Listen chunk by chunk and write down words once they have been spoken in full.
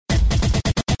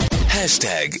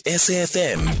#SAFMBTH.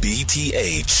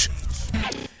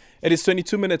 It is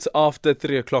 22 minutes after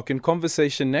 3 o'clock. In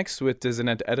conversation next with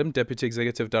Zeenat Adam, Deputy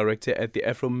Executive Director at the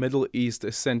Afro-Middle East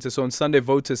Centre. So on Sunday,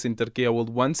 voters in Turkiye will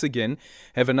once again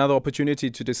have another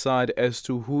opportunity to decide as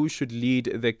to who should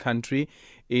lead the country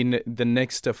in the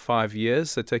next 5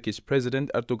 years. The Turkish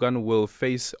President Erdogan will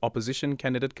face opposition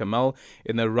candidate Kemal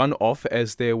in a runoff,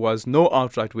 as there was no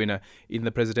outright winner in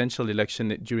the presidential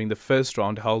election during the first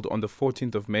round held on the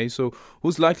 14th of May. So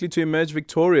who's likely to emerge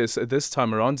victorious this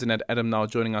time around? Zeenat Adam now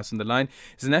joining us on the line.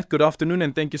 Zeenat, good afternoon,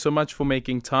 and thank you so much for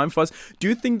making time for us. Do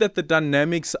you think that the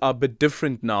dynamics are a bit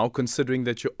different now, considering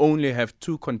that you only have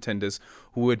two contenders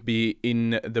who would be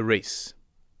in the race?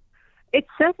 It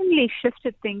certainly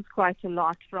shifted things quite a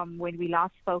lot from when we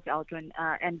last spoke, Aldrin,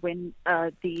 and when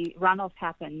the runoff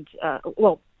happened,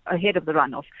 ahead of the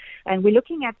runoff. And we're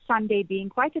looking at Sunday being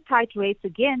quite a tight race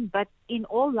again, but in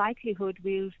all likelihood,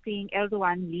 we're seeing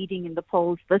Erdogan leading in the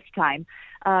polls this time.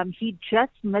 He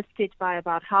just missed it by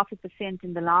about 0.5%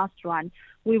 in the last run.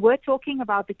 We were talking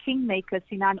about the kingmaker,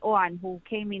 Sinan Oğan, who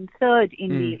came in third in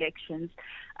the elections,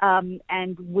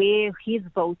 and where his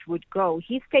vote would go.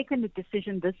 He's taken a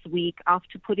decision this week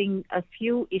after putting a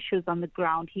few issues on the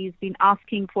ground. He's been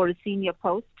asking for a senior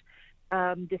post.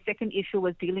 The second issue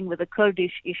was dealing with the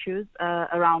Kurdish issues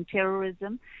around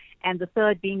terrorism, and the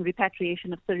third being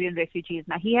repatriation of Syrian refugees.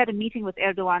 Now, he had a meeting with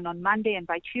Erdogan on Monday, and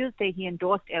by Tuesday he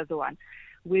endorsed Erdogan.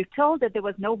 We're told that there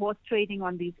was no horse trading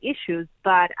on these issues,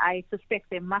 but I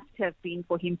suspect there must have been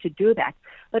for him to do that.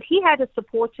 But he had a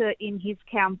supporter in his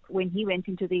camp when he went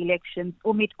into the elections,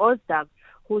 Umit Özdağ,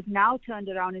 who's now turned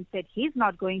around and said he's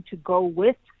not going to go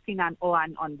with Sinan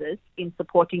Oğan on this in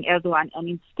supporting Erdogan, and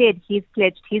instead he's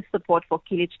pledged his support for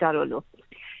Kilicdaroglu.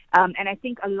 And I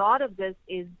think a lot of this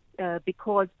is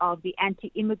because of the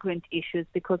anti-immigrant issues,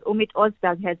 because Umit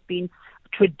Özdağ has been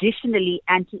traditionally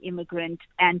anti-immigrant,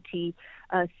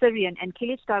 anti-Syrian, and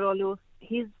Kilicdaroglu,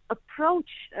 his approach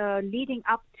leading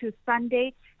up to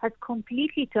Sunday has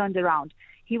completely turned around.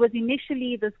 He was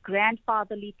initially this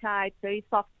grandfatherly type, very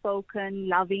soft-spoken,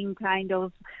 loving kind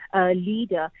of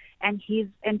leader, and his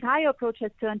entire approach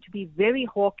has turned to be very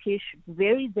hawkish,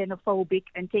 very xenophobic,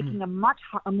 and taking a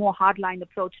more hardline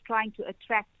approach, trying to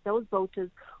attract those voters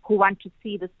who want to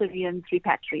see the Syrians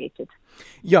repatriated.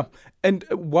 Yeah, and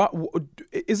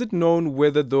is it known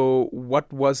whether, though,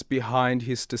 what was behind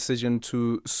his decision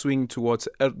to swing towards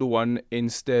Erdogan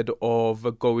instead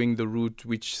of going the route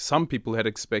which some people had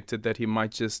expected, that he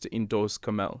might just endorse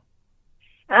Kemal?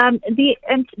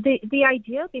 The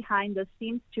idea behind this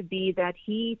seems to be that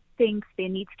he thinks there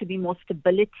needs to be more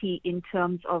stability in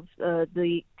terms of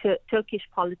the Turkish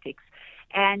politics,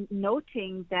 and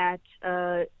noting that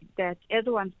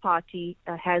Erdogan's party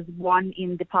has won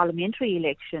in the parliamentary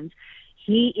elections,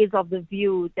 he is of the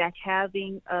view that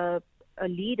having a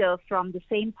leader from the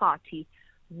same party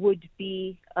would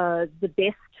be the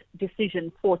best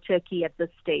decision for Turkey at this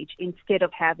stage, instead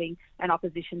of having an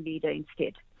opposition leader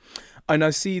instead. And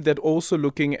I see that also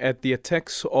looking at the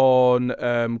attacks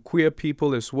on queer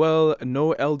people as well.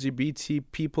 No LGBT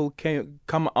people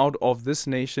come out of this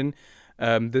nation.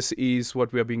 This is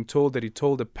what we are being told, that he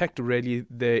told a packed rally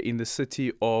there in the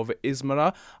city of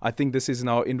Izmir. I think this is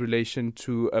now in relation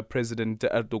to President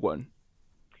Erdogan.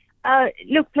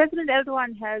 Look, President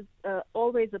Erdogan has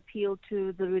always appealed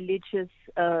to the religious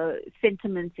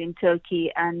sentiments in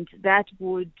Turkey, and that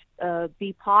would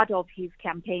be part of his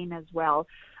campaign as well.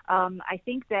 I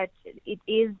think that it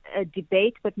is a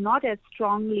debate, but not as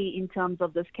strongly in terms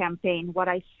of this campaign. What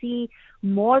I see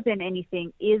more than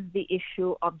anything is the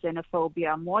issue of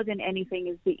xenophobia. More than anything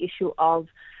is the issue of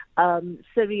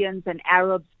Syrians and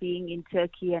Arabs being in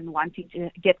Turkey and wanting to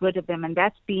get rid of them. And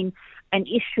that's been an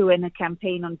issue and a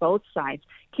campaign on both sides.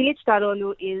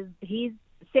 Kilicdaroglu he's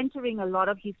centering a lot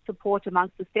of his support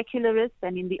amongst the secularists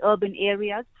and in the urban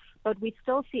areas, but we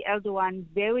still see Erdogan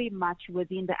very much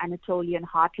within the Anatolian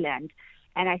heartland.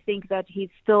 And I think that he's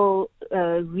still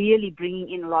really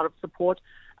bringing in a lot of support.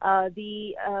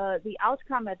 The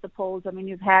outcome at the polls, I mean,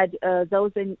 you've had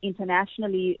those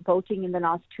internationally voting in the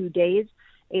last 2 days.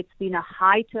 It's been a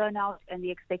high turnout, and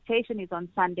the expectation is on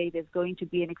Sunday there's going to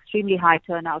be an extremely high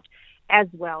turnout as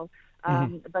well.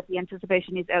 But the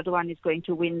anticipation is Erdogan is going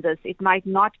to win this. It might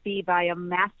not be by a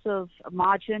massive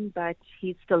margin, but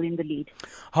he's still in the lead.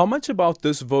 How much about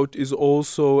this vote is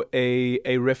also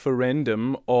a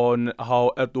referendum on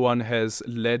how Erdogan has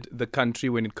led the country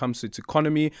when it comes to its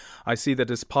economy? I see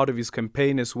that as part of his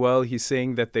campaign as well, he's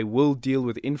saying that they will deal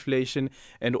with inflation,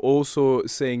 and also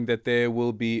saying that there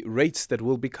will be rates that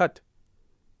will be cut.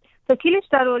 So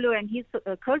Kilicdaroglu and his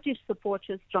Kurdish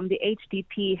supporters from the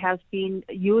HDP have been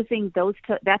using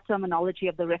that terminology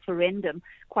of the referendum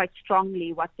quite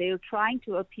strongly. What they're trying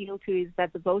to appeal to is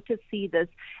that the voters see this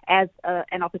as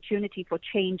an opportunity for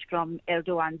change from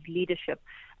Erdogan's leadership.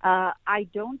 I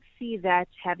don't see that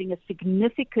having a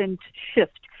significant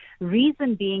shift.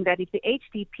 Reason being that if the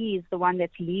HDP is the one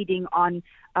that's leading on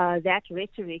that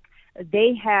rhetoric,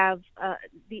 they have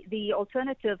the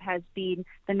alternative has been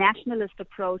the nationalist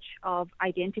approach of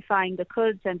identifying the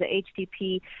Kurds and the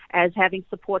HDP as having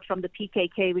support from the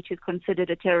PKK, which is considered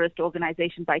a terrorist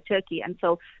organization by Turkey. And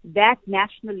so that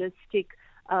nationalistic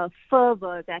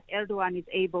fervor that Erdogan is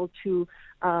able to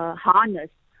harness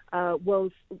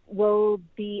will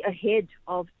be ahead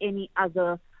of any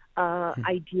other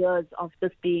ideas of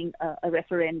this being a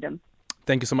referendum.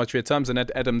 Thank you so much for your time.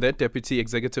 Zeenat Adam there, Deputy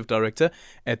Executive Director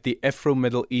at the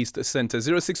Afro-Middle East Centre.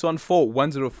 0614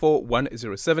 104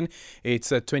 107.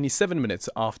 It's 27 minutes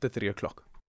after 3 o'clock.